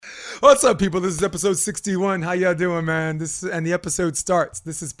What's up, people? This is episode 61. How y'all doing, man? And the episode starts.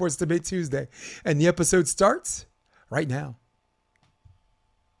 This is Sports Debate Tuesday, and the episode starts right now.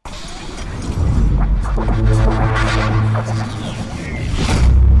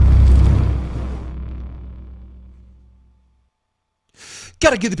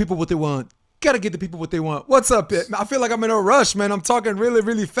 Gotta give the people what they want. Gotta give the people what they want. What's up, it? I feel like I'm in a rush, man. I'm talking really,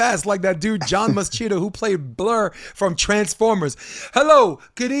 really fast like that dude, John Muschietti, who played Blur from Transformers. Hello,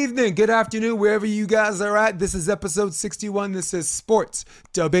 good evening, good afternoon, wherever you guys are at. This is episode 61. This is Sports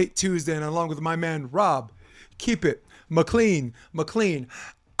Debate Tuesday, and along with my man, Rob, keep it McLean.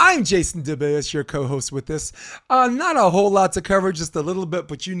 I'm Jason DeBeas, your co-host with this. Not a whole lot to cover, just a little bit,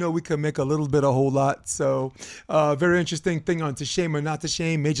 but you know we can make a little bit a whole lot. So very interesting thing on to shame or not to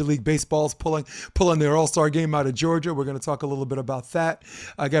shame. Major League Baseball's pulling their All-Star game out of Georgia. We're going to talk a little bit about that.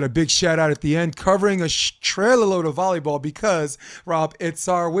 I got a big shout out at the end covering a trailer load of volleyball because, Rob, it's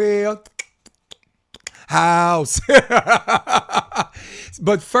our wheel house.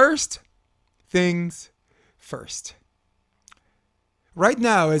 But first things first. Right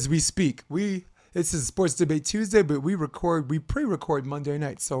now, as we speak, this is Sports Debate Tuesday, but we pre-record Monday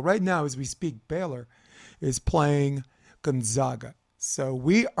night. So right now, as we speak, Baylor is playing Gonzaga. So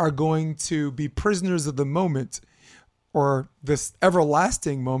we are going to be prisoners of the moment, or this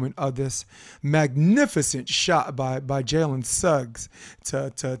everlasting moment of this magnificent shot by Jalen Suggs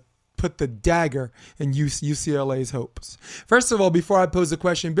to put the dagger in UCLA's hopes. First of all, before I pose a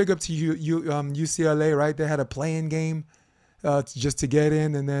question, big up to you, UCLA, right? They had a play-in game. Just to get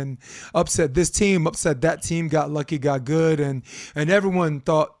in, and then upset this team, upset that team, got lucky, got good, and everyone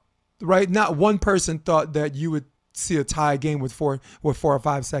thought, right? Not one person thought that you would see a tie game with 4 or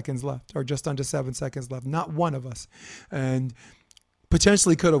 5 seconds left, or just under 7 seconds left. Not one of us, and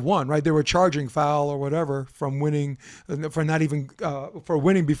potentially could have won, right? They were charging foul or whatever from winning, for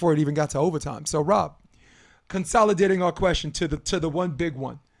winning before it even got to overtime. So, Rob, consolidating our question to the one big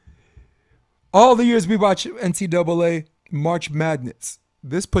one. All the years we watch NCAA March Madness.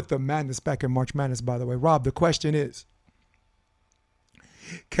 This put the madness back in March Madness, by the way. Rob, the question is,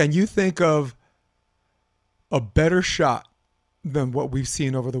 can you think of a better shot than what we've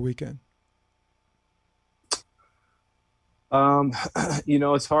seen over the weekend?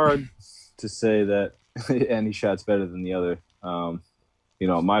 It's hard to say that any shot's better than the other.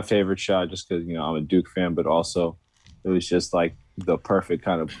 My favorite shot, just because, I'm a Duke fan, but also it was just like the perfect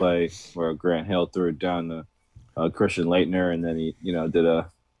kind of play where Grant Hill threw it down to Christian Laettner, and then he, did a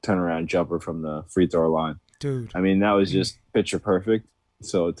turnaround jumper from the free throw line. Dude. I mean, that was just picture perfect.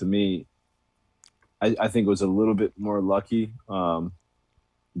 So to me, I think it was a little bit more lucky.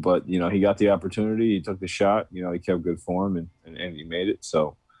 But, he got the opportunity. He took the shot. He kept good form, and he made it.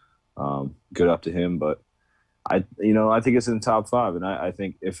 So good up to him. But, I think it's in the top 5. And I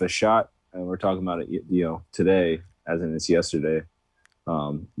think if a shot, and we're talking about it, today, as in it's yesterday,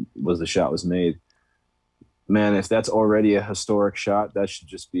 the shot was made, man, if that's already a historic shot, that should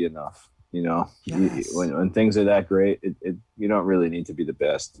just be enough. Yes. When things are that great, you don't really need to be the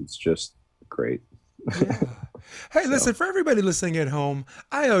best. It's just great. Yeah. Hey, listen, for everybody listening at home,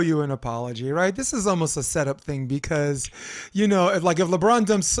 I owe you an apology, right? This is almost a setup thing because, if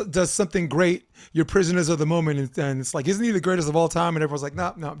LeBron does something great, you're prisoners of the moment, and it's like, isn't he the greatest of all time? And everyone's like,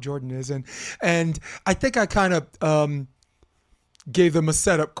 no, Jordan is. And I think I kind of gave them a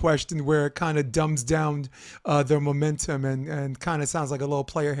setup question where it kind of dumbs down their momentum and kind of sounds like a little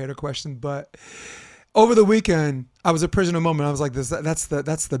player hater question. But over the weekend, I was a prisoner moment. I was like, that's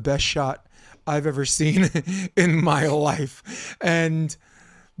the best shot I've ever seen in my life. And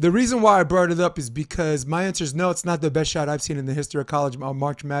the reason why I brought it up is because my answer is no, it's not the best shot I've seen in the history of college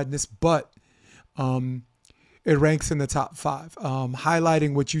March Madness, but it ranks in the top 5.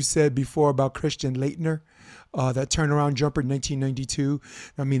 Highlighting what you said before about Christian Laettner. That turnaround jumper in 1992.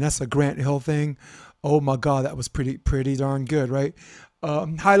 I mean, that's a Grant Hill thing. Oh my God, that was pretty darn good, right?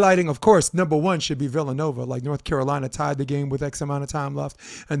 Highlighting, of course, number 1 should be Villanova. Like North Carolina tied the game with X amount of time left,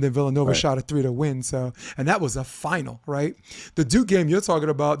 and then Villanova shot a 3 to win. So, and that was a final, right? The Duke game you're talking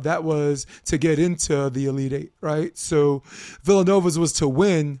about, that was to get into the Elite 8, right? So Villanova's was to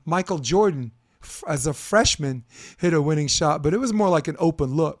win. Michael Jordan, as a freshman, hit a winning shot, but it was more like an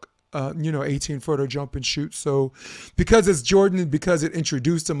open look. 18-footer jump and shoot. So because it's Jordan, because it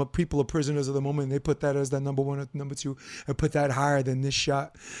introduced him, people are prisoners of the moment. They put that as that number 1 or number 2 and put that higher than this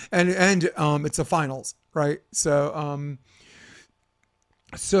shot. And it's a finals, right? So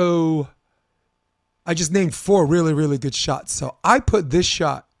I just named 4 really, really good shots. So I put this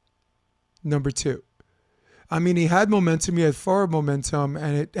shot number 2. I mean, he had momentum, he had forward momentum,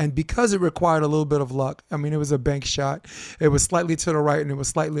 and because it required a little bit of luck. I mean, it was a bank shot. It was slightly to the right, and it was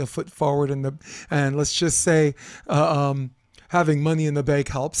slightly a foot forward. And let's just say, having money in the bank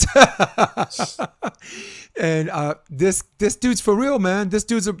helps. And this dude's for real, man. This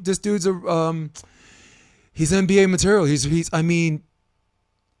dude's he's NBA material. He's. I mean,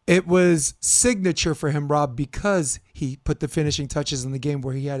 it was signature for him, Rob, because he put the finishing touches in the game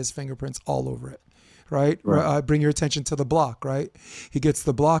where he had his fingerprints all over it. Right? Bring your attention to the block, right? He gets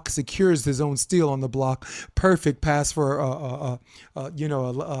the block, secures his own steal on the block. Perfect pass for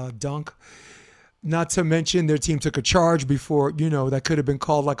a dunk. Not to mention their team took a charge before, that could have been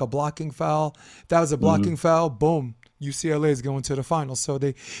called like a blocking foul. That was a blocking foul. Boom. UCLA is going to the finals. So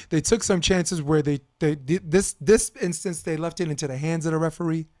they took some chances where this instance they left it into the hands of the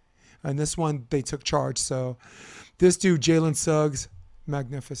referee, and this one they took charge. So this dude Jalen Suggs,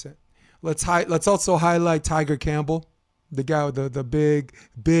 magnificent. Let's also highlight Tiger Campbell, the guy with the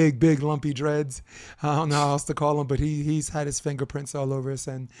big lumpy dreads. I don't know how else to call him, but he's had his fingerprints all over us.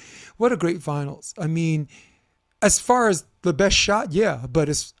 And what a great finals. I mean, as far as the best shot, yeah. But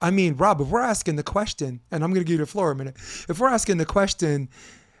Rob, if we're asking the question, and I'm going to give you the floor a minute. If we're asking the question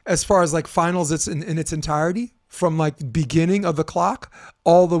as far as like finals, it's in its entirety, from like beginning of the clock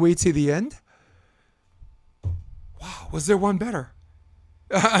all the way to the end. Wow, was there one better?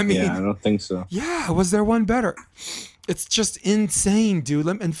 I mean, yeah, I don't think so. Yeah, was there one better? It's just insane, dude.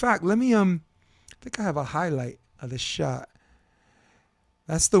 In fact, let me I think I have a highlight of the shot.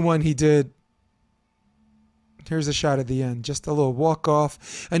 That's the one he did. Here's a shot at the end, just a little walk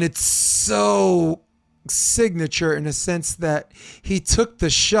off, and it's so signature in a sense that he took the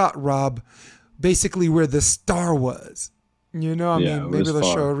shot, Rob, basically where the star was. I mean, maybe they'll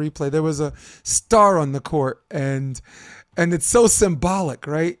show a replay. There was a star on the court, and it's so symbolic,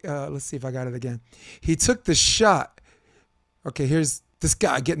 right? Let's see if I got it again. He took the shot. Okay, here's this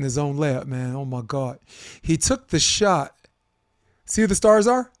guy getting his own layup, man. Oh, my God. He took the shot. See who the stars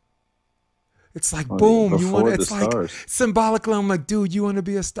are? It's like, boom. It's like symbolically, I'm like, dude, you want to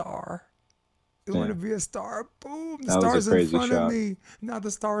be a star? You want to be a star? Boom. The star's in front of me. Now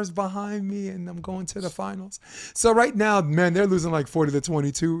the star is behind me, and I'm going to the finals. So right now, man, they're losing like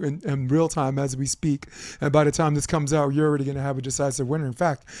 40-22 in real time as we speak. And by the time this comes out, you're already going to have a decisive winner. In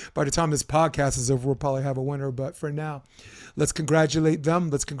fact, by the time this podcast is over, we'll probably have a winner. But for now, let's congratulate them.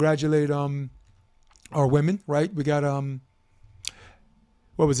 Let's congratulate our women, right? We got,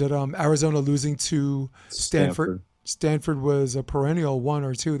 what was it? Arizona losing to Stanford. Stanford was a perennial 1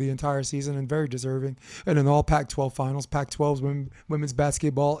 or 2 the entire season and very deserving. And in all Pac-12 finals, Pac-12's women's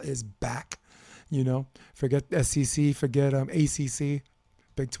basketball is back. Forget SEC, forget ACC,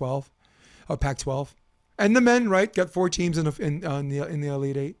 Big 12, or Pac-12. And the men, right, got 4 teams in the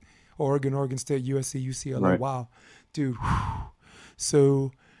Elite Eight. Oregon State, USC, UCLA. Right. Wow, dude.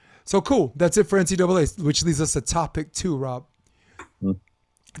 So cool. That's it for NCAA, which leads us to topic 2, Rob.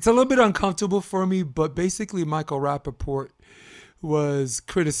 It's a little bit uncomfortable for me, but basically Michael Rapoport was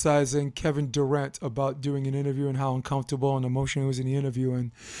criticizing Kevin Durant about doing an interview and how uncomfortable and emotional he was in the interview.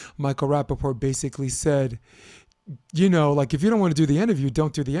 And Michael Rapoport basically said, like if you don't want to do the interview,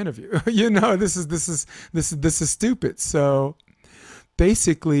 don't do the interview. This is stupid. So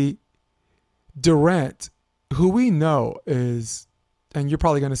basically Durant, who we know is, and you're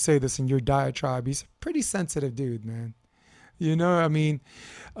probably going to say this in your diatribe, he's a pretty sensitive dude, man. I'm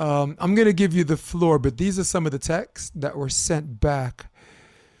going to give you the floor, but these are some of the texts that were sent back.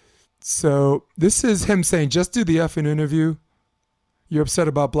 So this is him saying, just do the effing interview. You're upset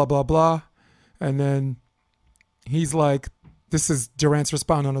about blah, blah, blah. And then he's like, this is Durant's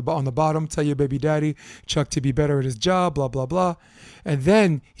response on the bottom. Tell your baby daddy, Chuck, to be better at his job, blah, blah, blah. And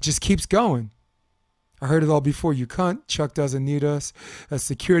then he just keeps going. I heard it all before, you cunt. Chuck doesn't need us. As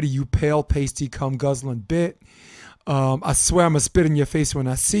security, you pale, pasty, cum guzzling bit. I swear I'm going to spit in your face when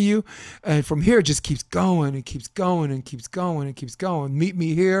I see you. And from here, it just keeps going and keeps going and keeps going and keeps going. Meet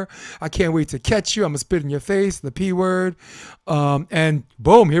me here. I can't wait to catch you. I'm going to spit in your face, the P word. And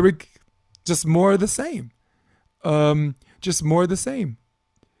boom, here we just more of the same. Just more of the same.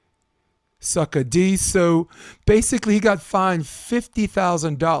 Sucker D. So basically, he got fined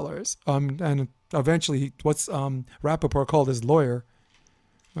 $50,000. And eventually, Rapoport called his lawyer.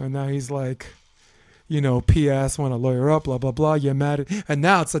 And now he's like, P.S. want to lawyer up, blah, blah, blah. You're mad and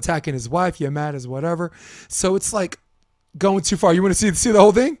now it's attacking his wife. You're mad as whatever. So it's like going too far. You want to see the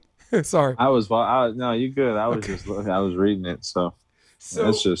whole thing? Sorry. No, you're good. I was reading it. So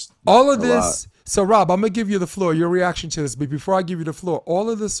it's just all of this. So Rob, I'm going to give you the floor, your reaction to this. But before I give you the floor, all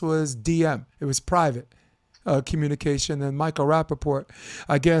of this was DM. It was private. communication. And Michael Rapoport,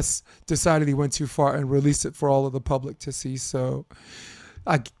 I guess, decided he went too far and released it for all of the public to see. So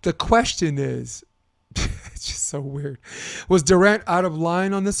the question is, it's just so weird. Was Durant out of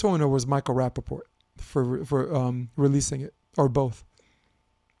line on this one, or was Michael Rapoport for releasing it, or both?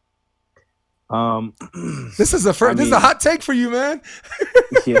 This is this is a hot take for you, man.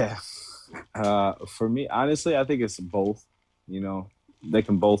 Yeah. For me, honestly, I think it's both. You know, they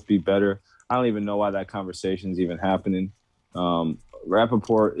can both be better. I don't even know why that conversation is even happening.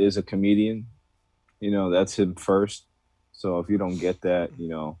 Rapoport is a comedian. You know, that's him first. So if you don't get that, you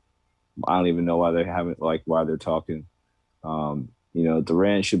know, I don't even know why they haven't, like, why they're talking. You know,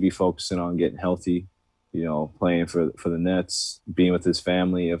 Durant should be focusing on getting healthy, you know, playing for the Nets, being with his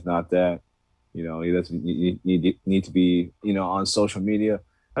family. If not that, you know, he doesn't need to be, you know, on social media.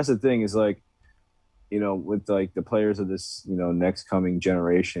 That's the thing, is like, you know, with like the players of this, you know, next coming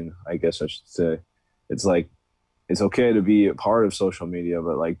generation, I guess I should say, it's like, it's okay to be a part of social media,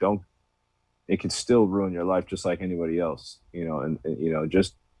 but like, it could still ruin your life just like anybody else, you know, and you know,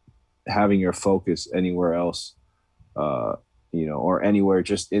 just having your focus anywhere else, you know, or anywhere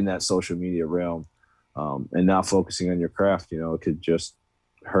just in that social media realm, and not focusing on your craft, you know, it could just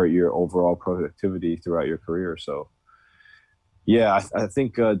hurt your overall productivity throughout your career. So, yeah, I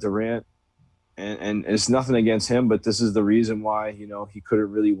think Durant, and it's nothing against him, but this is the reason why, you know, he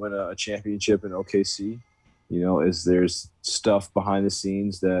couldn't really win a championship in OKC, you know, is there's stuff behind the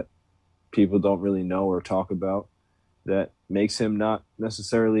scenes that people don't really know or talk about that makes him not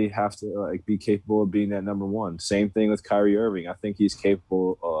necessarily have to like be capable of being that number one. Same thing with Kyrie Irving. I think he's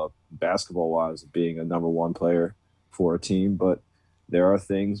capable basketball wise of being a number one player for a team, but there are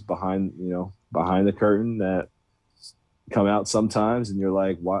things behind the curtain that come out sometimes, and you're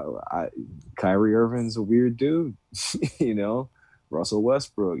like, why? Kyrie Irving's a weird dude, you know. Russell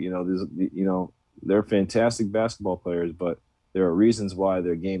Westbrook, you know, they're fantastic basketball players, but there are reasons why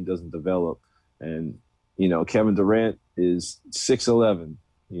their game doesn't develop. And you know, Kevin Durant is 6'11".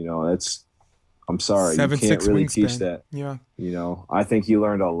 You know, I'm sorry, you can't really teach that. Yeah, you know, I think he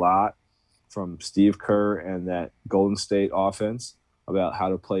learned a lot from Steve Kerr and that Golden State offense about how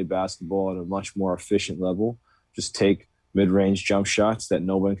to play basketball at a much more efficient level. Just take mid-range jump shots that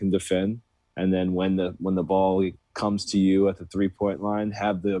no one can defend, and then when the ball comes to you at the 3-point line,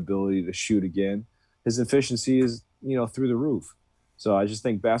 have the ability to shoot again. His efficiency is, you know, through the roof. So I just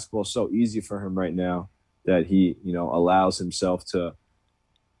think basketball is so easy for him right now that he, you know, allows himself to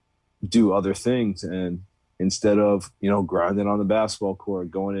do other things, and instead of, you know, grinding on the basketball court,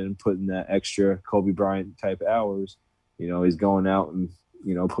 going in and putting that extra Kobe Bryant type hours, you know, he's going out and,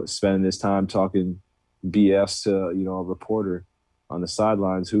 you know, spending his time talking BS to, you know, a reporter on the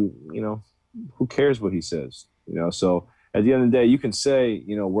sidelines who, you know, who cares what he says, you know. So at the end of the day, you can say,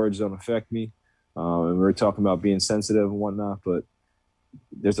 you know, words don't affect me, and we're talking about being sensitive and whatnot, but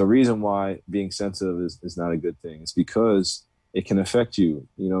there's a reason why being sensitive is not a good thing. It's because it can affect you.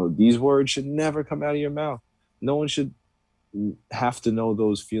 You know, these words should never come out of your mouth. No one should have to know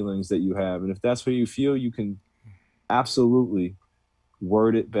those feelings that you have, and if that's what you feel, you can absolutely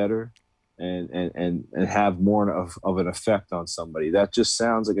word it better and have more of an effect on somebody. That just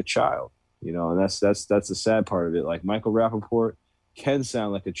sounds like a child, you know, and that's the sad part of it. Like Michael Rapoport can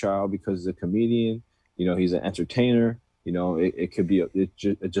sound like a child because he's a comedian, you know, he's an entertainer, you know, it could be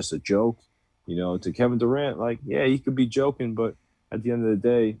just a joke, you know. To Kevin Durant, like, yeah, he could be joking, but at the end of the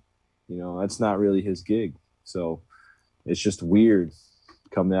day, you know, that's not really his gig. So it's just weird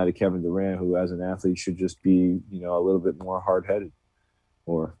coming out of Kevin Durant, who as an athlete should just be, you know, a little bit more hard-headed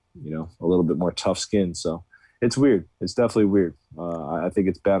or, you know, a little bit more tough skin. So it's weird. It's definitely weird. I think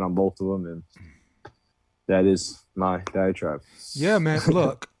it's bad on both of them, and that is my diatribe. Yeah, man.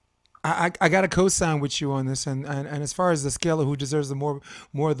 Look, I got to co-sign with you on this, and as far as the scale of who deserves the more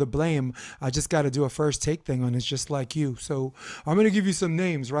of the blame, I just got to do a first take thing on it, just like you. So I'm gonna give you some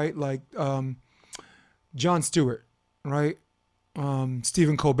names, right? Like Jon Stewart, right?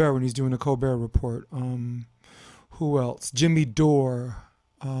 Stephen Colbert when he's doing the Colbert Report. Who else? Jimmy Dore.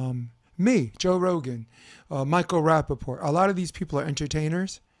 Me, Joe Rogan, Michael Rapoport. A lot of these people are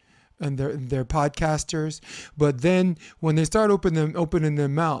entertainers, and they're podcasters. But then when they start opening their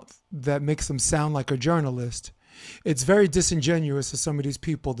mouth, that makes them sound like a journalist. It's very disingenuous to some of these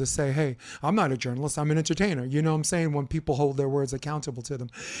people to say, hey, I'm not a journalist, I'm an entertainer. You know what I'm saying? When people hold their words accountable to them.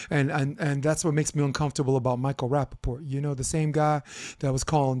 And that's what makes me uncomfortable about Michael Rapoport. You know, the same guy that was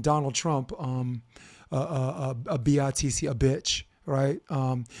calling Donald Trump a B-I-T-C, a bitch, right?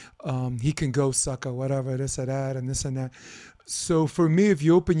 He can go suck or whatever, this or that and this and that. So for me, if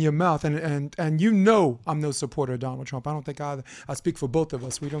you open your mouth and you know I'm no supporter of Donald Trump. I don't think I speak for both of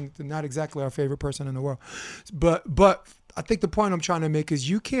us. We don't not exactly our favorite person in the world. But I think the point I'm trying to make is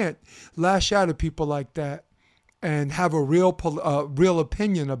you can't lash out at people like that and have a real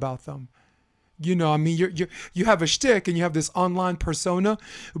opinion about them. You know, I mean, you have a shtick and you have this online persona,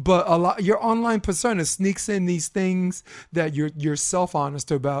 but your online persona sneaks in these things that you're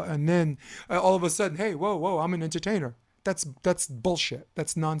self-honest about, and then all of a sudden, hey, whoa, I'm an entertainer. That's bullshit.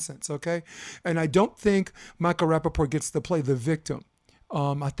 That's nonsense. Okay, and I don't think Michael Rapoport gets to play the victim.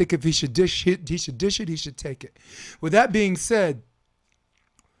 I think if he should dish it, he should take it. With that being said,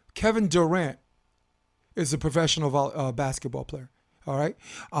 Kevin Durant is a professional basketball player. All right.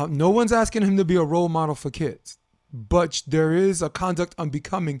 No one's asking him to be a role model for kids, but there is a conduct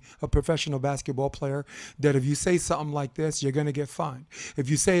unbecoming a professional basketball player that if you say something like this, you're going to get fined. If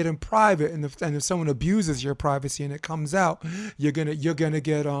you say it in private and if someone abuses your privacy and it comes out, you're going to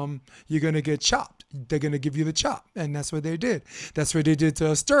get chopped. They're going to give you the chop. And that's what they did. That's what they did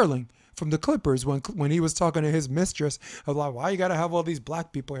to Sterling from the Clippers when he was talking to his mistress of like, why you got to have all these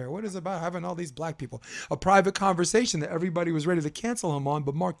black people here? What is it about having all these black people? A private conversation that everybody was ready to cancel him on,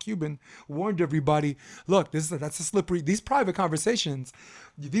 but Mark Cuban warned everybody, look, that's a slippery, these private conversations,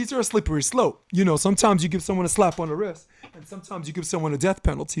 these are a slippery slope. You know, sometimes you give someone a slap on the wrist and sometimes you give someone a death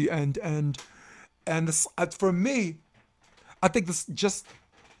penalty. And this, for me, I think this just,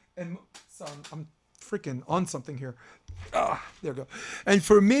 and so I'm freaking on something here. There we go. And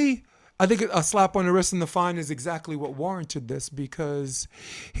for me, I think a slap on the wrist and the fine is exactly what warranted this because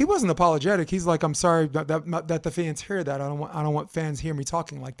he wasn't apologetic. He's like, I'm sorry that the fans hear that. I don't want fans hear me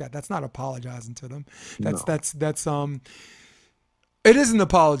talking like that. That's not apologizing to them. It is an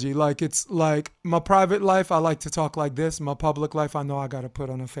apology. Like it's like my private life, I like to talk like this. My public life, I know I got to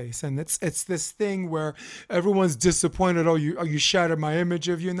put on a face. And it's this thing where everyone's disappointed. Oh, you shattered my image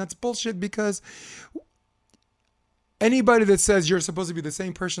of you. And that's bullshit because anybody that says you're supposed to be the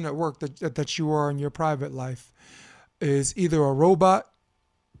same person at work that you are in your private life is either a robot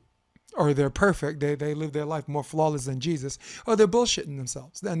or they're perfect. They live their life more flawless than Jesus, or they're bullshitting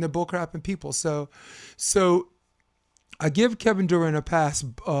themselves and they're bullcrapping people. So I give Kevin Durant a pass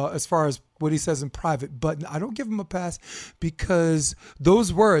as far as what he says in private, but I don't give him a pass because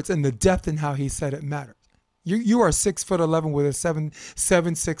those words and the depth in how he said it matters. You are 6'11" with a 7'6"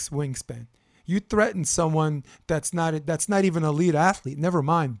 wingspan. You threaten someone that's not even an elite athlete. Never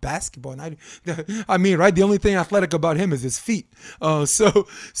mind basketball. And I mean, right? The only thing athletic about him is his feet.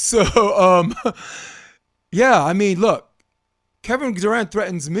 Yeah. I mean, look, Kevin Durant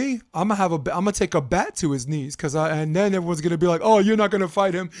threatens me. I'm gonna take a bat to his knees and then everyone's gonna be like, oh, you're not gonna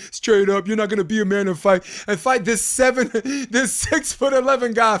fight him straight up. You're not gonna be a man and fight this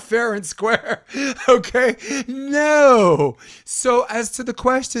 6'11" guy fair and square. Okay, no. So as to the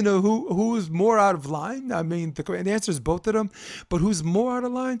question of who's more out of line, I mean, the answer is both of them. But who's more out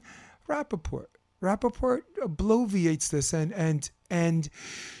of line? Rapoport bloviates this and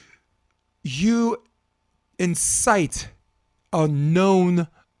you incite a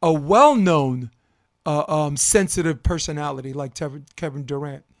well-known, sensitive personality like Kevin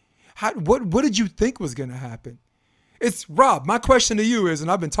Durant. What did you think was going to happen? It's Rob. My question to you is, and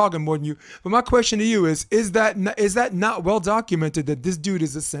I've been talking more than you, but my question to you is that not well documented that this dude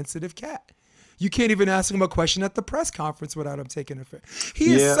is a sensitive cat? You can't even ask him a question at the press conference without him taking offense.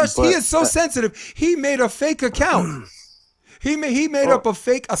 He is so sensitive. He made a fake account. He made up a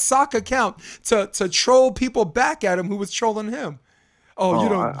sock account to troll people back at him who was trolling him.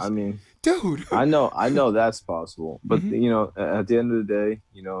 I mean, dude. I know that's possible, but you know, at the end of the day,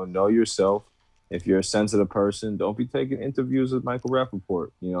 you know yourself. If you're a sensitive person, don't be taking interviews with Michael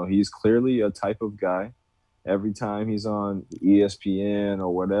Rapoport. You know, he's clearly a type of guy. Every time he's on ESPN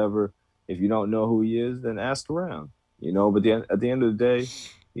or whatever, if you don't know who he is, then ask around. You know, but at the end of the day,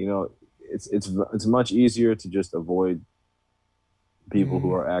 you know, it's much easier to just avoid people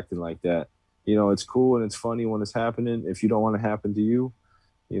who are acting like that. You know, it's cool and it's funny when it's happening. If you don't want to happen to you,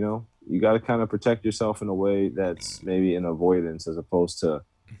 you know, you got to kind of protect yourself in a way that's maybe an avoidance as opposed to,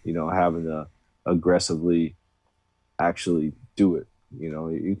 you know, having to aggressively actually do it. You know,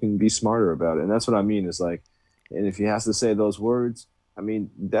 you can be smarter about it. And that's what I mean is like, and if he has to say those words, I mean,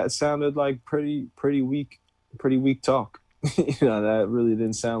 that sounded like pretty weak talk. You know, that really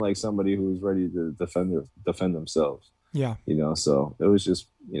didn't sound like somebody who was ready to defend themselves. Yeah. You know, so it was just,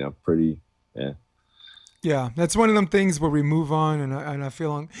 you know, pretty, yeah. Yeah, that's one of them things where we move on, and I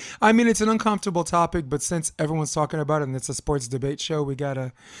feel, I mean, it's an uncomfortable topic, but since everyone's talking about it and it's a sports debate show, we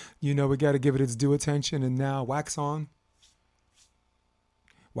gotta give it its due attention. And now, wax on,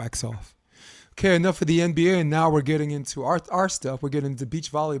 wax off. Okay, enough of the NBA, and now we're getting into our stuff. We're getting into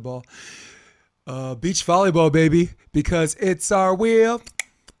beach volleyball. Beach volleyball, baby, because it's our wheel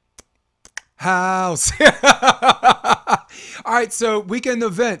house. All right, so weekend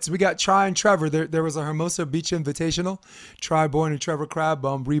events. We got Try and Trevor. There was a Hermosa Beach Invitational. Try, Bourne, and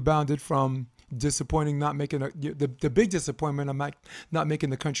Tr.Crabb rebounded from disappointing, not making the big disappointment. I'm not making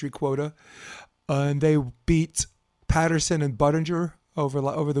the country quota, and they beat Patterson and Buttinger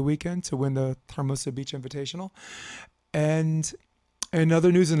over the weekend to win the Hermosa Beach Invitational. And in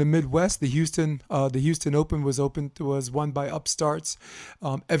other news in the Midwest, the Houston Open was won by upstarts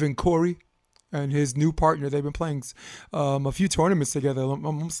Evan Cory and his new partner. They've been playing a few tournaments together.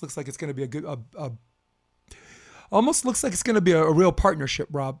 Almost looks like it's going to be almost looks like it's going to be a real partnership,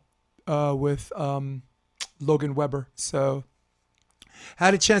 Rob, with Logan Weber. So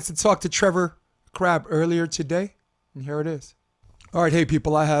had a chance to talk to Tr.Crabb earlier today, and here it is. All right, hey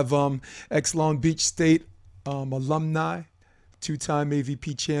people, I have ex-Long Beach State alumni, two-time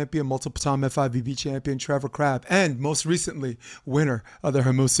AVP champion, multiple-time FIVB champion, Tr.Crabb, and most recently, winner of the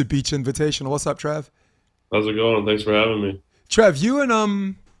Hermosa Beach Invitational. What's up, Trev? How's it going? Thanks for having me. Trev, you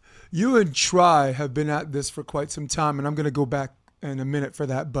and Try have been at this for quite some time, and I'm going to go back in a minute for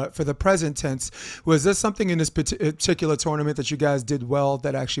that. But for the present tense, was there something in this particular tournament that you guys did well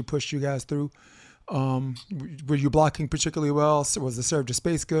that actually pushed you guys through? Were you blocking particularly well? Was the serve to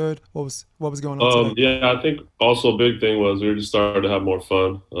space good? What was going on today? Yeah, I think also a big thing was we were just starting to have more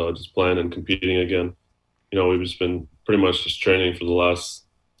fun, just playing and competing again. We've just been pretty much just training for the last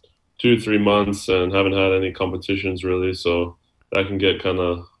 2, 3 months and haven't had any competitions really, so that can get kind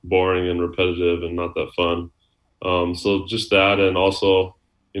of boring and repetitive and not that fun. So just that, and also,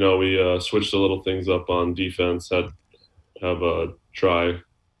 we switched a little things up on defense. Have a try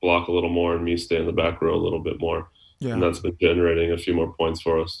block a little more and me stay in the back row a little bit more, and Yeah. that's been generating a few more points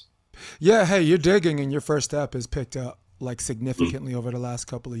for us. Yeah, hey, you're digging, and your first step has picked up like Mm. significantly over the last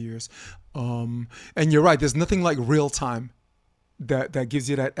couple of years. And you're right. There's nothing like real time that gives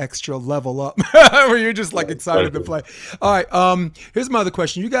you that extra level up where you're just like excited to Exactly. play. All right. Here's my other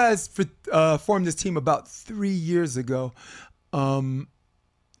question. You guys formed this team about 3 years ago. Um,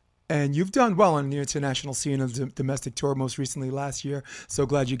 and you've done well on the international scene of the domestic tour, most recently last year. So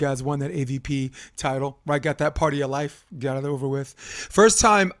glad you guys won that AVP title. Right, got that part of your life, got it over with. First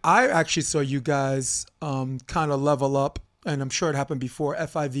time I actually saw you guys kind of level up, and I'm sure it happened before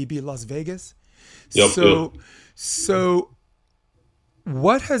FIVB Las Vegas. Yep, yep. So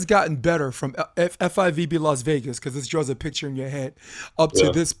what has gotten better from FIVB Las Vegas? Because this draws a picture in your head up to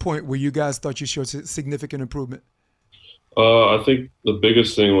Yeah. this point where you guys thought you showed significant improvement. I think the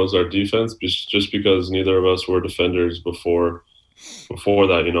biggest thing was our defense, just because neither of us were defenders before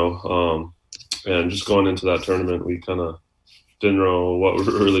that, and just going into that tournament, we kind of didn't know what we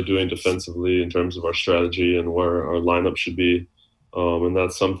were really doing defensively in terms of our strategy and where our lineup should be, and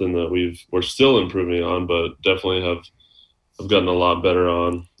that's something that we're still improving on, but definitely have gotten a lot better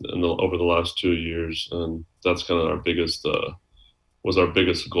on over the last 2 years, and that's kind of our biggest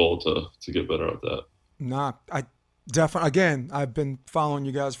goal to get better at that. Nah, I definitely. Again, I've been following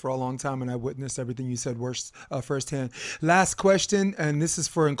you guys for a long time, and I witnessed everything you said firsthand. Last question, and this is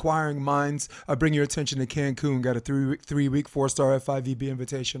for inquiring minds. I bring your attention to Cancun. Got a three week 4-star FIVB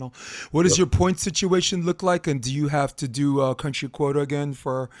Invitational. What does Yep. your point situation look like, and do you have to do a country quota again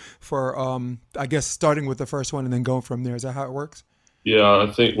for I guess starting with the first one and then going from there? Is that how it works? Yeah,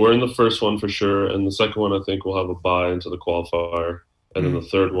 I think we're in the first one for sure, and the second one I think we'll have a bye into the qualifier, and then Mm. the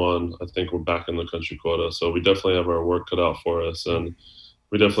third one I think we're back in the country quota. So we definitely have our work cut out for us, and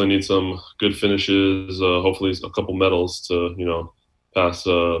we definitely need some good finishes. Hopefully, a couple medals to pass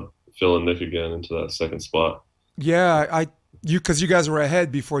Phil and Nick again into that second spot. Yeah, because you guys were ahead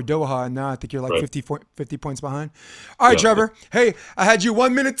before Doha, and now I think you're like Right. 50 points behind. All right, Yeah. Trevor. Hey, I had you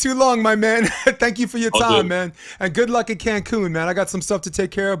 1 minute too long, my man. Thank you for your All time, good. man, and good luck in Cancun, man. I got some stuff to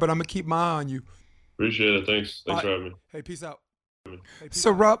take care of, but I'm gonna keep my eye on you. Appreciate it. Thanks. All Thanks right. for having me. Hey, peace out.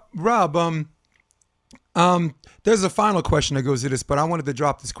 So, Rob, there's a final question that goes to this, but I wanted to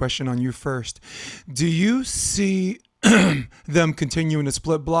drop this question on you first. Do you see them continuing to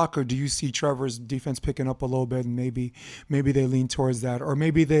split block, or do you see Trevor's defense picking up a little bit, and maybe they lean towards that, or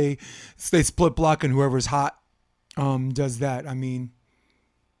maybe they split block and whoever's hot does that? I mean,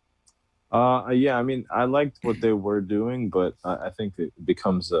 Yeah, I mean, I liked what they were doing, but I think it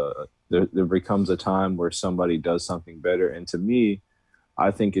becomes there becomes a time where somebody does something better. And to me, I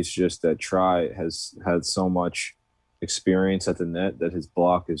think it's just that Try has had so much experience at the net that his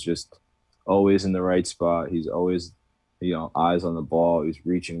block is just always in the right spot. He's always, eyes on the ball. He's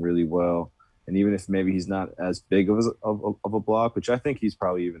reaching really well. And even if maybe he's not as big of a block, which I think he's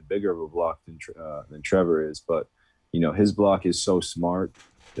probably even bigger of a block than Trevor is, but his block is so smart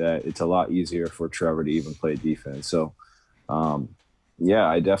that it's a lot easier for Trevor to even play defense. So, yeah,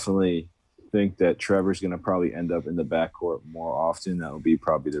 I definitely think that Trevor's going to probably end up in the backcourt more often. That will be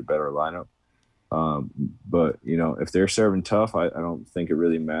probably their better lineup. But if they're serving tough, I don't think it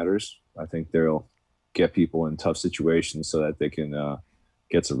really matters. I think they'll get people in tough situations so that they can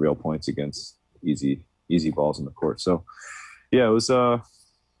get some real points against easy balls in the court. So, yeah, it was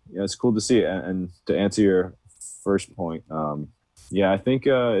it's cool to see. And to answer your first point, I think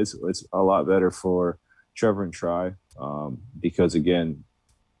it's a lot better for Trevor and Try because again,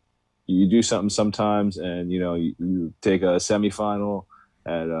 you do something sometimes, and you take a semifinal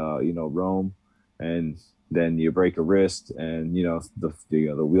at Rome, and then you break a wrist, and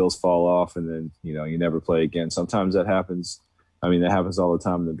the wheels fall off, and then you never play again. Sometimes that happens. I mean, that happens all the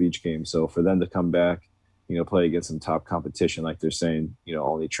time in the beach game. So for them to come back, play against some top competition, like they're saying,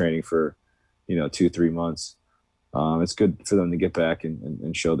 only training for 2-3 months, it's good for them to get back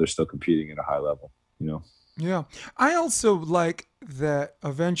and show they're still competing at a high level. Yeah, I also like that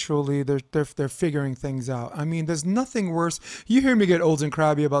eventually they're figuring things out. I mean, there's nothing worse. You hear me get old and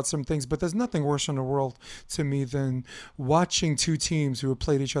crabby about some things, but there's nothing worse in the world to me than watching two teams who have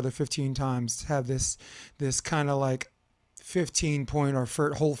played each other 15 times have this kind of like 15-point or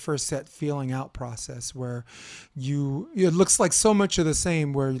whole first set feeling out process where it looks like so much of the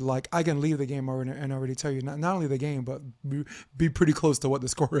same where like I can leave the game and already tell you not only the game but be pretty close to what the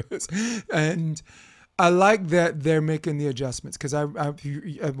score is. And I like that they're making the adjustments because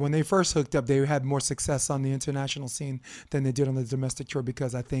when they first hooked up, they had more success on the international scene than they did on the domestic tour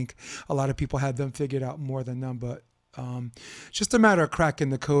because I think a lot of people had them figured out more than them. But just a matter of cracking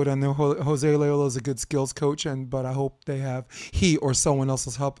the code. I know Jose Loyola is a good skills coach, but I hope he or someone else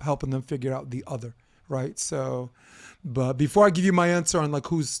is helping them figure out the other, right? So, but before I give you my answer on like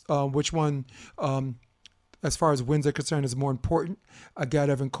which one, as far as wins are concerned, is more important, I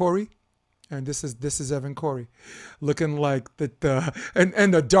got Evan Cory. And this is Evan Cory, looking like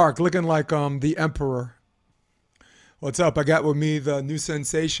in the dark, looking like the Emperor. What's up? I got with me the new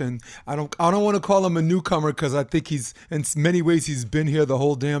sensation. I don't want to call him a newcomer because I think he's in many ways he's been here the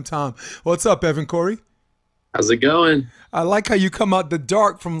whole damn time. What's up, Evan Cory? How's it going? I like how you come out the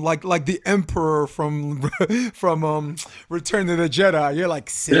dark from like the Emperor from Return of the Jedi. You're like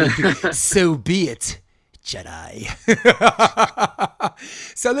so be it. Jedi.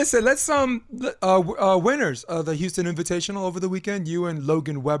 So listen, let's winners of the Houston Invitational over the weekend. You and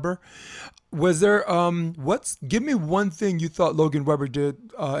Logan Webber. Was there give me one thing you thought Logan Webber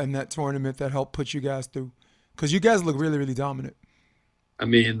did in that tournament that helped put you guys through? Because you guys look really, really dominant. I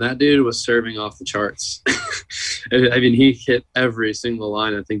mean, that dude was serving off the charts. I mean, he hit every single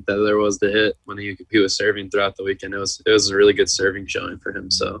line I think that there was to hit when he was serving throughout the weekend. It was a really good serving showing for him.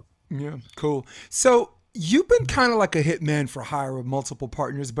 So yeah, cool. So you've been kind of like a hitman for hire with multiple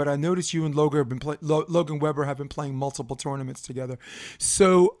partners, but I noticed you and Logan Webber have been playing multiple tournaments together.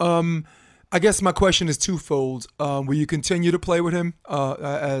 So I guess my question is twofold. Will you continue to play with him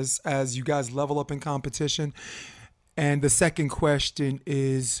as you guys level up in competition? And the second question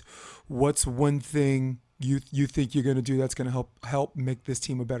is, what's one thing you think you're going to do that's going to help make this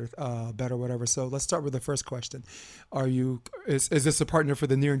team a better whatever? So let's start with the first question. Is this a partner for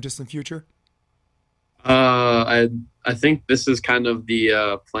the near and distant future? I think this is kind of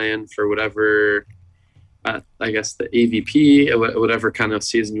the plan for whatever, I guess the AVP, whatever kind of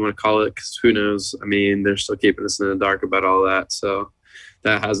season you want to call it, because who knows? I mean, they're still keeping us in the dark about all that, so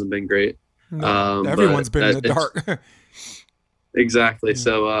that hasn't been great. No, everyone's been in the dark. Exactly. Yeah.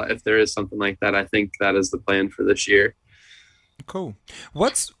 So if there is something like that, I think that is the plan for this year. Cool.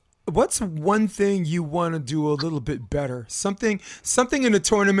 What's one thing you want to do a little bit better? Something in the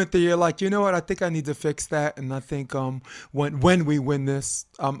tournament that you're like, you know what? I think I need to fix that, and I think when we win this,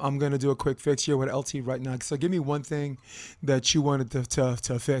 I'm gonna do a quick fix here with LT right now. So give me one thing that you wanted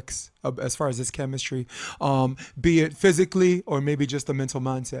to fix as far as this chemistry, be it physically or maybe just a mental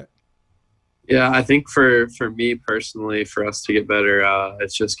mindset. Yeah, I think for me personally, for us to get better,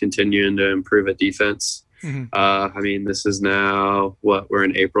 it's just continuing to improve at defense. Mm-hmm. I mean, this is now we're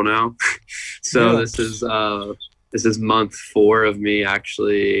in April now, so Yeah. this is month 4 of me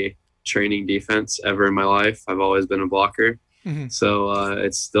actually training defense ever in my life. I've always been a blocker, Mm-hmm. so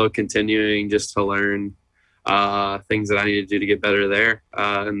it's still continuing just to learn things that I need to do to get better there.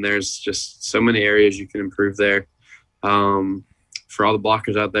 And there's just so many areas you can improve there. For all the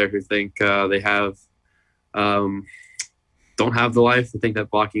blockers out there who think they don't have the life and think that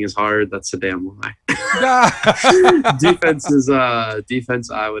blocking is hard, that's a damn lie. Defense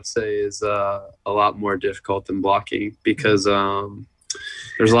I would say is a lot more difficult than blocking because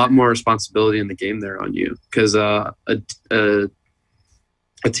there's a lot more responsibility in the game there on you because a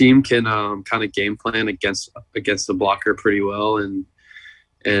team can kind of game plan against the blocker pretty well and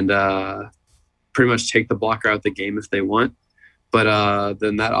pretty much take the blocker out of the game if they want, but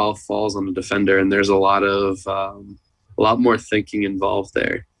then that all falls on the defender, and there's a lot more thinking involved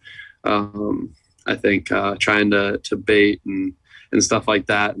there. I think trying to bait and stuff like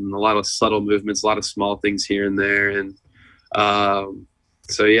that, and a lot of subtle movements, a lot of small things here and there, and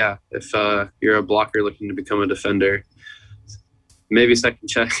so yeah, if you're a blocker looking to become a defender, maybe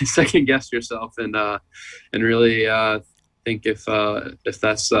second guess yourself and really think if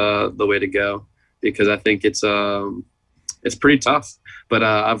that's the way to go, because I think it's pretty tough. But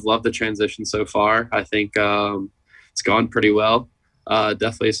I've loved the transition so far. I think it's gone pretty well.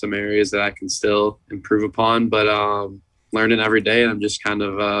 Definitely some areas that I can still improve upon, but learning every day, and I'm just kind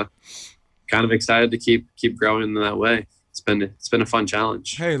of excited to keep growing in that way. It's been a fun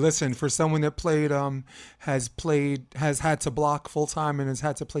challenge. Hey, listen, for someone that has had to block full time and has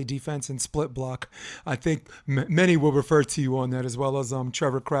had to play defense and split block, I think many will refer to you on that, as well as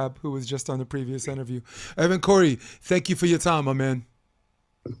Tr.Crabb, who was just on the previous interview. Evan, Cory, thank you for your time, my man.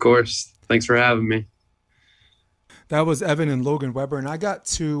 Of course. Thanks for having me. That was Evan and Logan Weber, and I got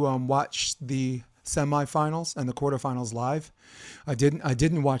to watch the semifinals and the quarterfinals live. I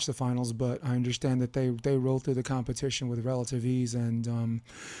didn't watch the finals, but I understand that they rolled through the competition with relative ease. And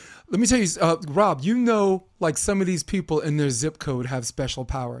let me tell you, Rob, like some of these people in their zip code have special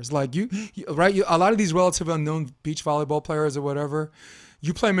powers. Like right? A lot of these relative unknown beach volleyball players or whatever,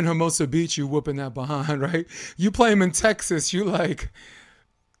 you play them in Hermosa Beach, you whooping that behind, right? You play them in Texas, you like,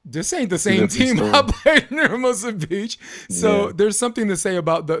 this ain't the same team I played in Hermosa Beach. So there's something to say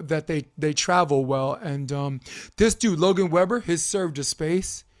about that they travel well. And this dude, Logan Weber, his serve to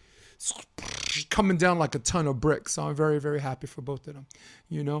space, coming down like a ton of bricks. So I'm very, very happy for both of them,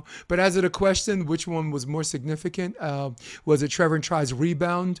 But as to the question, which one was more significant? Was it Trevor and Try's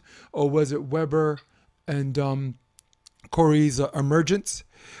rebound, or was it Weber and Cory's emergence?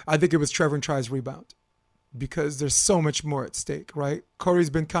 I think it was Trevor and Try's rebound, because there's so much more at stake, right? Cory's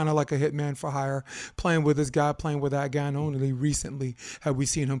been kind of like a hitman for hire, playing with this guy, playing with that guy, and only recently have we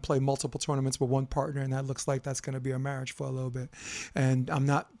seen him play multiple tournaments with one partner, and that looks like that's going to be a marriage for a little bit. And I'm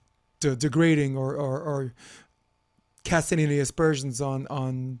not degrading or casting any aspersions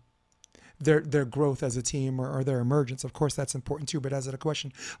on their growth as a team or their emergence. Of course, that's important too. But as a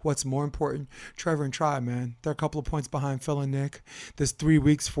question, what's more important? Trevor and Try, man. They're a couple of points behind Phil and Nick. This 3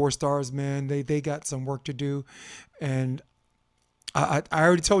 weeks, 4 stars, man. They got some work to do. And I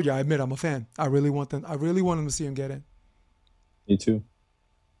already told you, I admit I'm a fan. I really want them to see them get in. Me too.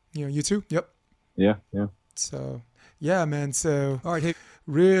 You too? Yep. Yeah. So, yeah, man. So, all right. Hey,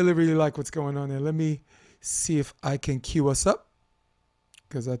 really, really like what's going on there. Let me see if I can cue us up,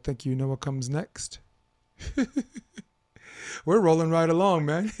 because I think you know what comes next. We're rolling right along,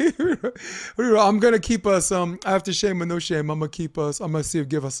 man. I'm going to keep us, after shame or no shame, I'm going to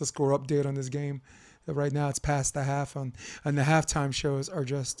give us a score update on this game. Right now it's past the half, and the halftime shows are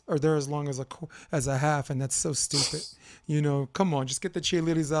there as long as a half, and that's so stupid. Come on, just get the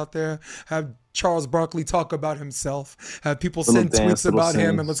cheerleaders out there, have Charles Barkley talk about himself, have people send tweets about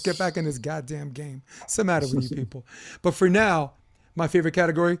him, and let's get back in this goddamn game. What's the matter with you people? But for now, my favorite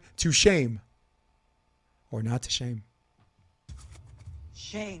category, to shame or not to shame.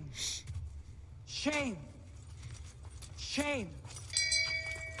 Shame. Shame. Shame.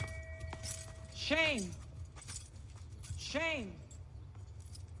 Shame. Shame.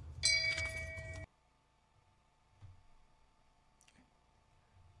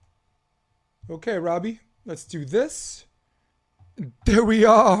 Okay, Robbie, let's do this. There we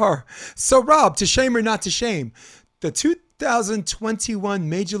are. So, Rob, to shame or not to shame, the 2021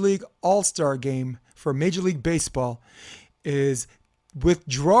 Major League All-Star Game for Major League Baseball is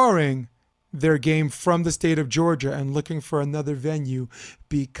withdrawing their game from the state of Georgia and looking for another venue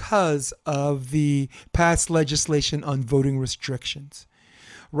because of the past legislation on voting restrictions.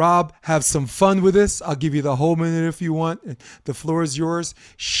 Rob, have some fun with this. I'll give you the whole minute if you want. The floor is yours.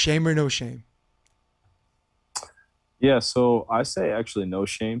 Shame or no shame? Yeah, so I say actually no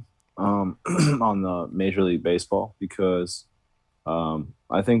shame on the Major League Baseball, because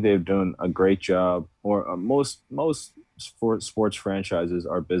I think they've done a great job, or most sports franchises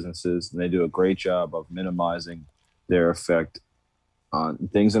are businesses, and they do a great job of minimizing their effect on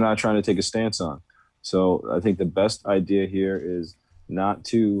things they're not trying to take a stance on. So I think the best idea here is not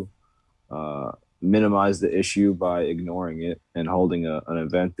to minimize the issue by ignoring it and holding an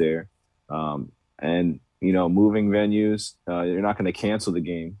event there. and moving venues. You're not going to cancel the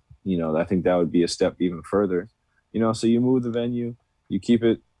game. I think that would be a step even further. So you move the venue, you keep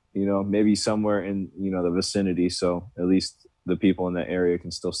it, maybe somewhere in the vicinity, so at least the people in that area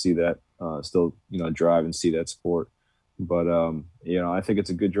can still see that, still drive and see that sport. But I think it's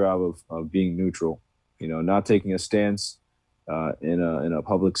a good job of being neutral, not taking a stance in a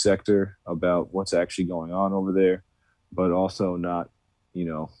public sector about what's actually going on over there, but also not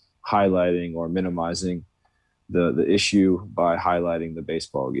highlighting or minimizing the issue by highlighting the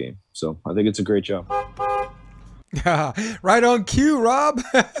baseball game. So I think it's a great job. Yeah, right on cue, Rob.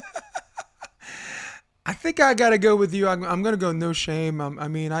 I think I got to go with you. I'm going to go no shame. I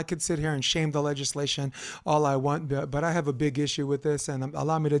mean, I could sit here and shame the legislation all I want, but I have a big issue with this, and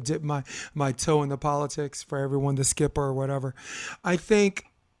allow me to dip my toe in the politics for everyone to skip or whatever. I think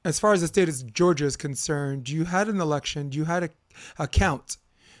as far as the state of Georgia is concerned, you had an election, you had a count.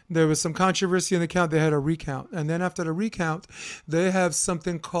 There was some controversy in the count. They had a recount. And then after the recount, they have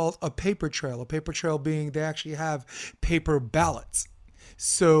something called a paper trail. A paper trail being they actually have paper ballots.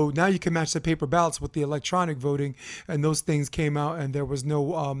 So now you can match the paper ballots with the electronic voting, and those things came out, and there was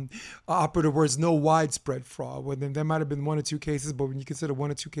no operative words, no widespread fraud. Well, there might have been 1 or 2 cases, but when you consider 1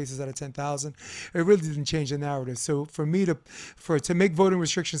 or 2 cases out of 10,000, it really didn't change the narrative. So for me to make voting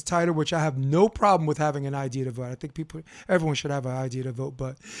restrictions tighter, which I have no problem with having an ID to vote. I think everyone should have an ID to vote,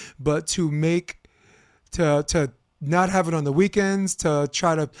 but to not have it on the weekends, to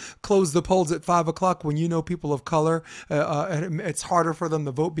try to close the polls at 5 o'clock when people of color, and it's harder for them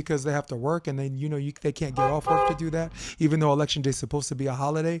to vote because they have to work, and then they can't get off work to do that, even though Election Day is supposed to be a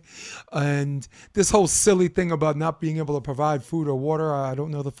holiday. And this whole silly thing about not being able to provide food or water, I don't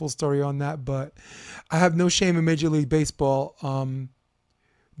know the full story on that, but I have no shame in Major League Baseball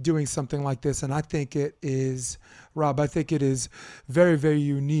doing something like this, and I think it is, Rob, I think it is very, very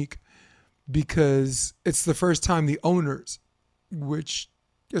unique, because it's the first time the owners, which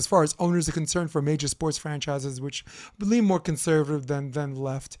as far as owners are concerned for major sports franchises, which lean more conservative than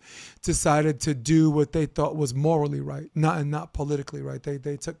left, decided to do what they thought was morally right, not politically right.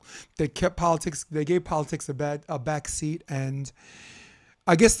 They kept politics, they gave politics a back seat, and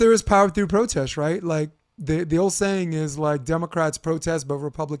I guess there is power through protest, right? Like the old saying is like Democrats protest, but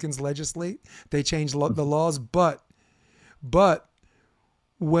Republicans legislate. They change the laws, but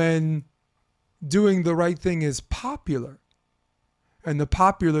when doing the right thing is popular, and the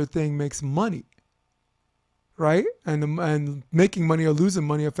popular thing makes money, right? And making money or losing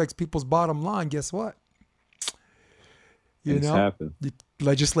money affects people's bottom line. Guess what? Happen.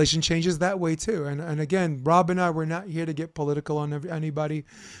 Legislation changes that way too. And again, Rob and I were not here to get political on anybody,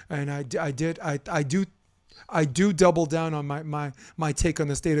 and I do double down on my take on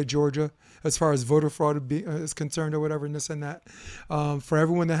the state of Georgia as far as voter fraud is concerned or whatever, and this and that. For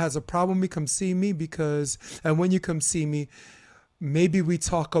everyone that has a problem, you come see me, and when you come see me, maybe we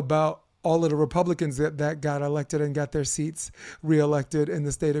talk about all of the Republicans that got elected and got their seats reelected in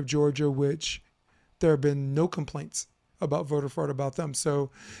the state of Georgia, which there have been no complaints about voter fraud about them. So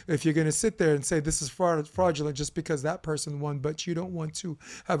if you're going to sit there and say this is fraudulent just because that person won, but you don't want to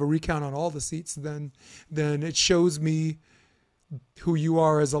have a recount on all the seats, then it shows me who you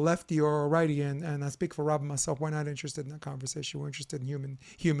are as a lefty or a righty. And I speak for Rob and myself. We're not interested in that conversation. We're interested in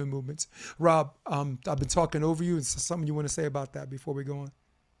human movements. Rob, I've been talking over you. Is there something you want to say about that before we go on?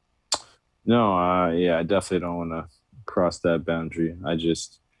 No, I definitely don't want to cross that boundary. I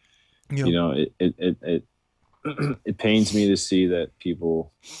just, it it pains me to see that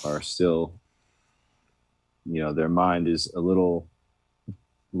people are still, their mind is a little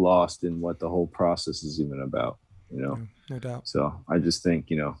lost in what the whole process is even about, No doubt. So I just think,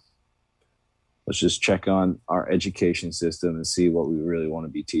 let's just check on our education system and see what we really want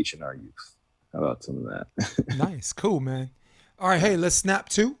to be teaching our youth. How about some of that? Nice. Cool, man. All right. Hey, let's snap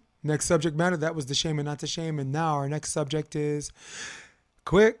to next subject matter. That was the shame and not the shame. And now our next subject is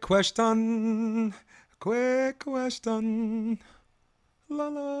quick question. Quick question. La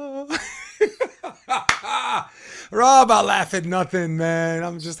la. Rob, I laugh at nothing, man.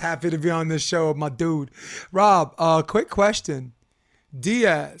 I'm just happy to be on this show with my dude. Rob, quick question.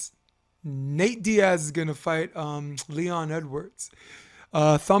 Nate Diaz is going to fight Leon Edwards.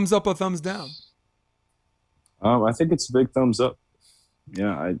 Thumbs up or thumbs down? I think it's a big thumbs up.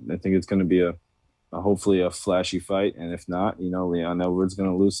 Yeah, I think it's going to be a hopefully a flashy fight, and if not, Leon Edwards going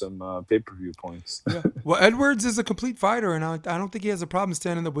to lose some pay-per-view points. Yeah. Well, Edwards is a complete fighter, and I don't think he has a problem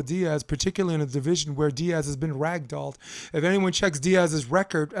standing up with Diaz, particularly in a division where Diaz has been ragdolled. If anyone checks Diaz's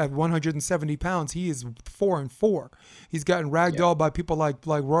record at 170 pounds, he is 4-4. He's gotten ragdolled by people like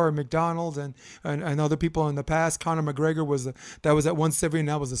Rory McDonald and other people in the past. Conor McGregor was at 170, and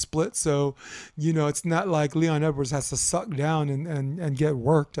that was a split. So, it's not like Leon Edwards has to suck down and get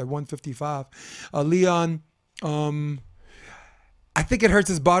worked at 155. Leon, I think it hurts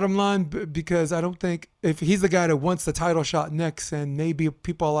his bottom line because I don't think if he's the guy that wants the title shot next, and maybe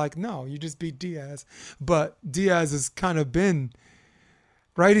people are like, no, you just beat Diaz. But Diaz has kind of been,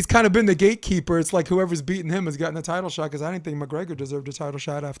 right? He's kind of been the gatekeeper. It's like whoever's beaten him has gotten a title shot because I didn't think McGregor deserved a title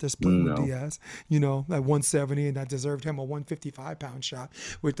shot after splitting with Diaz, at 170, and that deserved him a 155-pound shot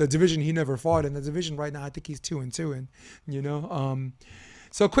with the division he never fought in. The division right now, I think he's 2-2 in,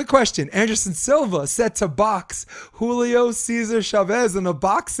 So quick question. Anderson Silva set to box Julio Cesar Chavez in a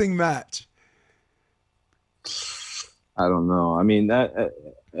boxing match. I don't know. I mean,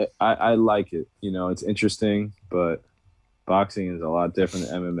 I like it. It's interesting, but boxing is a lot different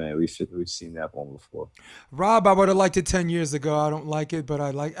than MMA. We've seen that one before. Rob, I would have liked it 10 years ago. I don't like it, but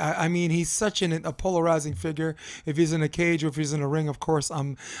I mean, he's such a polarizing figure. If he's in a cage or if he's in a ring, of course,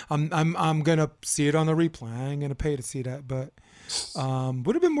 I'm gonna see it on the replay. I ain't gonna pay to see that, but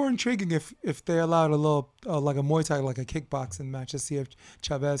would have been more intriguing if they allowed a little like a Muay Thai, like a kickboxing match, to see if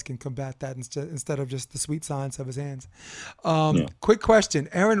Chavez can combat that instead of just the sweet science of his hands. Quick question.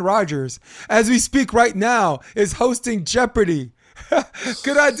 Aaron Rodgers, as we speak right now, is hosting Jeopardy.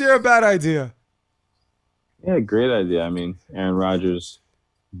 Good idea or bad idea? Yeah, great idea. I mean, Aaron Rodgers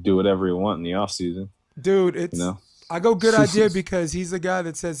do whatever he wants in the offseason. Dude, I go good idea because he's a guy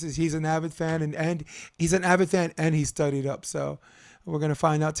that says he's an avid fan and he's an avid fan and he studied up. So we're going to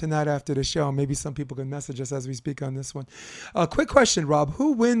find out tonight after the show. Maybe some people can message us as we speak on this one. Quick question, Rob.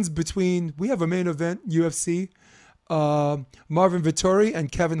 Who wins between, we have a main event, UFC, Marvin Vettori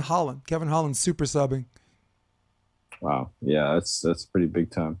and Kevin Holland. Kevin Holland super subbing. Wow. Yeah, that's pretty big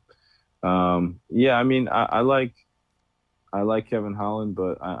time. Yeah, I mean, I like Kevin Holland,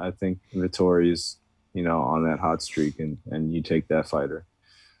 but I think Vettori's, on that hot streak, and you take that fighter.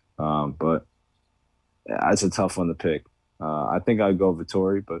 But it's a tough one to pick. I think I'd go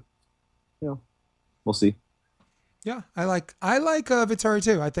Vettori, but we'll see. Yeah, I like Vettori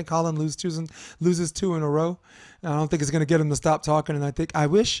too. I think Holland loses 2 in a row. I don't think it's going to get him to stop talking. And I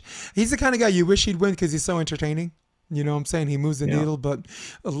wish he's the kind of guy you wish he'd win because he's so entertaining. You know what I'm saying? He moves the needle, but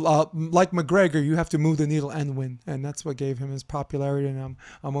like McGregor, you have to move the needle and win. And that's what gave him his popularity. And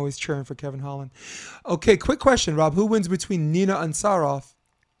I'm always cheering for Kevin Holland. Okay, quick question, Rob. Who wins between Nina Ansaroff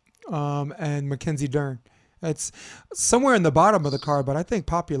and Mackenzie Dern? It's somewhere in the bottom of the card, but I think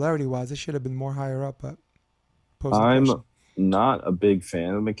popularity-wise, it should have been more higher up. But I'm not a big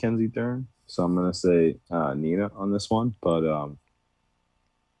fan of Mackenzie Dern, so I'm going to say Nina on this one. But,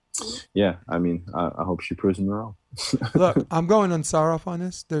 yeah, I mean, I hope she proves me wrong. Look, I'm going on Saroff on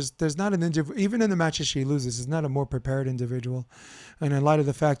this. There's not an individual, even in the matches she loses, is not a more prepared individual. And in light of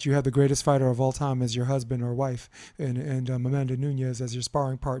the fact you have the greatest fighter of all time as your husband or wife, and Amanda Nunes as your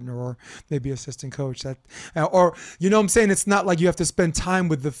sparring partner or maybe assistant coach, or you know what I'm saying? It's not like you have to spend time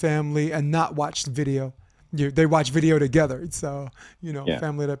with the family and not watch the video. They watch video together. So,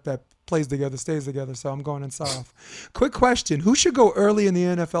 family that plays together stays together. So I'm going on Saroff. Quick question. Who should go early in the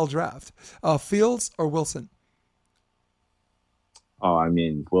NFL draft? Fields or Wilson? Oh, I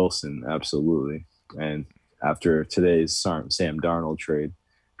mean, Wilson, absolutely. And after today's Sam Darnold trade,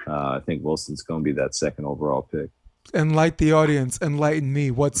 I think Wilson's going to be that second overall pick. Enlighten the audience. Enlighten me.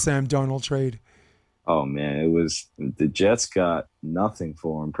 What's Sam Darnold trade? Oh, man, it was the Jets got nothing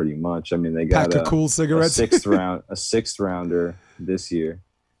for him pretty much. I mean, they got pack of cool cigarettes. a sixth rounder this year,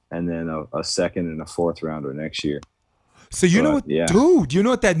 and then a second and a fourth rounder next year. So dude, you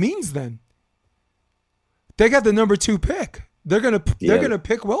know what that means then? They got the number 2 pick. They're gonna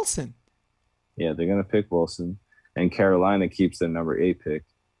pick Wilson. Yeah, they're gonna pick Wilson, and Carolina keeps their number 8 pick.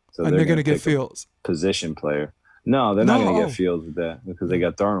 So they're gonna get Fields, position player. No, they're not gonna get Fields with that because they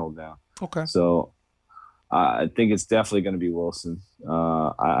got Darnold now. Okay. So I think it's definitely gonna be Wilson.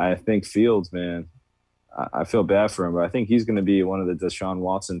 I think Fields, man, I feel bad for him, but I think he's gonna be one of the Deshaun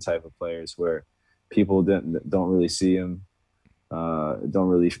Watson type of players where people don't really see him, don't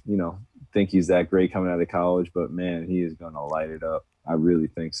really think he's that great coming out of college, but man, he is going to light it up. I really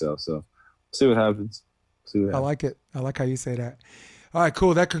think so. So see what happens. I like it. I like how you say that. All right,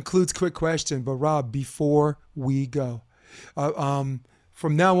 cool. That concludes Quick Question. But Rob, before we go, from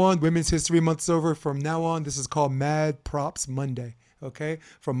now on, Women's History Month is over. From now on, this is called Mad Props Monday. Okay,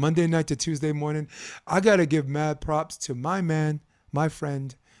 from Monday night to Tuesday morning. I gotta give mad props to my man, my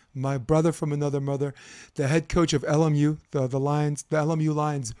friend, my brother from another mother, the head coach of LMU, the LMU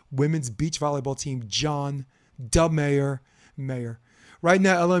Lions women's beach volleyball team, John Mayer. Right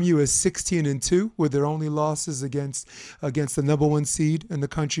now, LMU is 16-2 with their only losses against the number 1 seed in the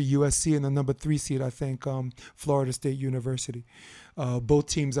country, USC, and the number 3 seed, I think, Florida State University. Both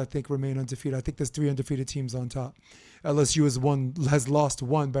teams, I think, remain undefeated. I think there's 3 undefeated teams on top. LSU has lost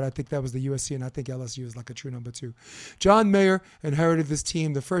 1, but I think that was the USC, and I think LSU is like a true number 2. John Mayer inherited this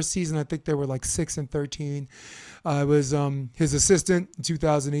team. The first season, I think they were like 6-13. I was his assistant in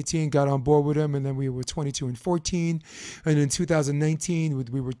 2018, got on board with him, and then we were 22-14. And in 2019,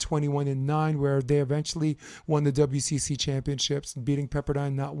 we were 21-9, where they eventually won the WCC championships, beating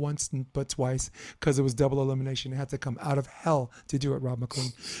Pepperdine not once but twice because it was double elimination. They had to come out of hell to do it, Rob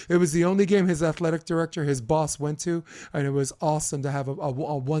McLean. It was the only game his athletic director, his boss, went to, and it was awesome to have a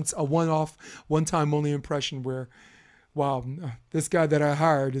one-off, one-time only impression where, wow, this guy that I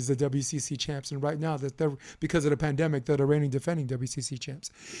hired is the WCC champs, and right now, because of the pandemic, they're the reigning defending WCC champs.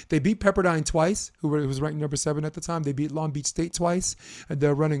 They beat Pepperdine twice, who was ranked number 7 at the time. They beat Long Beach State twice, and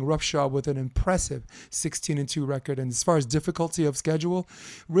they're running roughshod with an impressive 16-2 record. And as far as difficulty of schedule,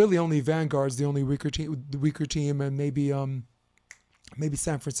 really only Vanguard's the only weaker team, and maybe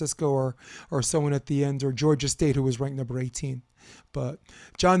San Francisco or someone at the end, or Georgia State, who was ranked number 18. But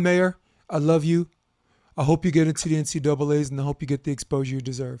John Mayer, I love you. I hope you get into the NCAAs, and I hope you get the exposure you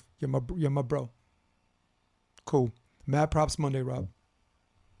deserve. You're my bro. Cool. Mad props Monday, Rob.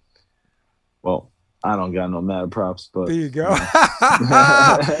 Well, I don't got no mad props, but there you go.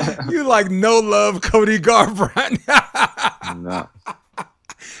 You like no love Cody Garbrandt. no.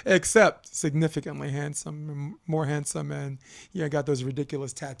 Except significantly more handsome, and got those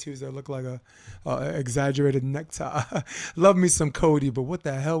ridiculous tattoos that look like a exaggerated necktie. Love me some Cody, but what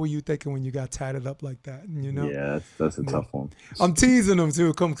the hell were you thinking when you got tatted up like that? Yeah, that's a tough one. I'm teasing him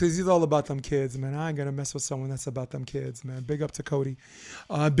too, because he's all about them kids, man. I ain't gonna mess with someone that's about them kids, man. Big up to Cody.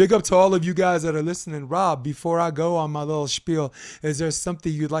 Big up to all of you guys that are listening. Rob, before I go on my little spiel, is there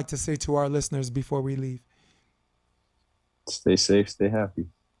something you'd like to say to our listeners before we leave? Stay safe, stay happy.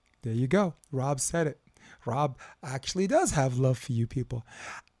 There you go. Rob said it. Rob actually does have love for you people.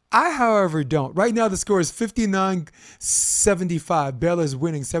 I, however, don't. Right now, the score is 59-75. Baylor is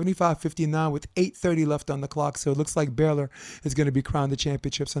winning 75-59 with 8:30 left on the clock. So it looks like Baylor is going to be crowned the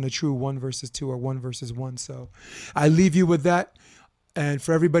championships on a true 1 versus 2 or 1 versus 1. So I leave you with that. And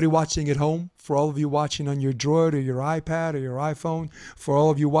for everybody watching at home, for all of you watching on your Droid or your iPad or your iPhone, for all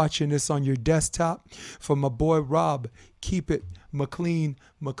of you watching this on your desktop, for my boy Rob, keep it McLean.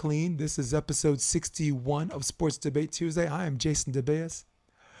 This is episode 61 of Sports Debate Tuesday. I am Jason DeBeas.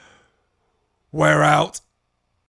 We're out.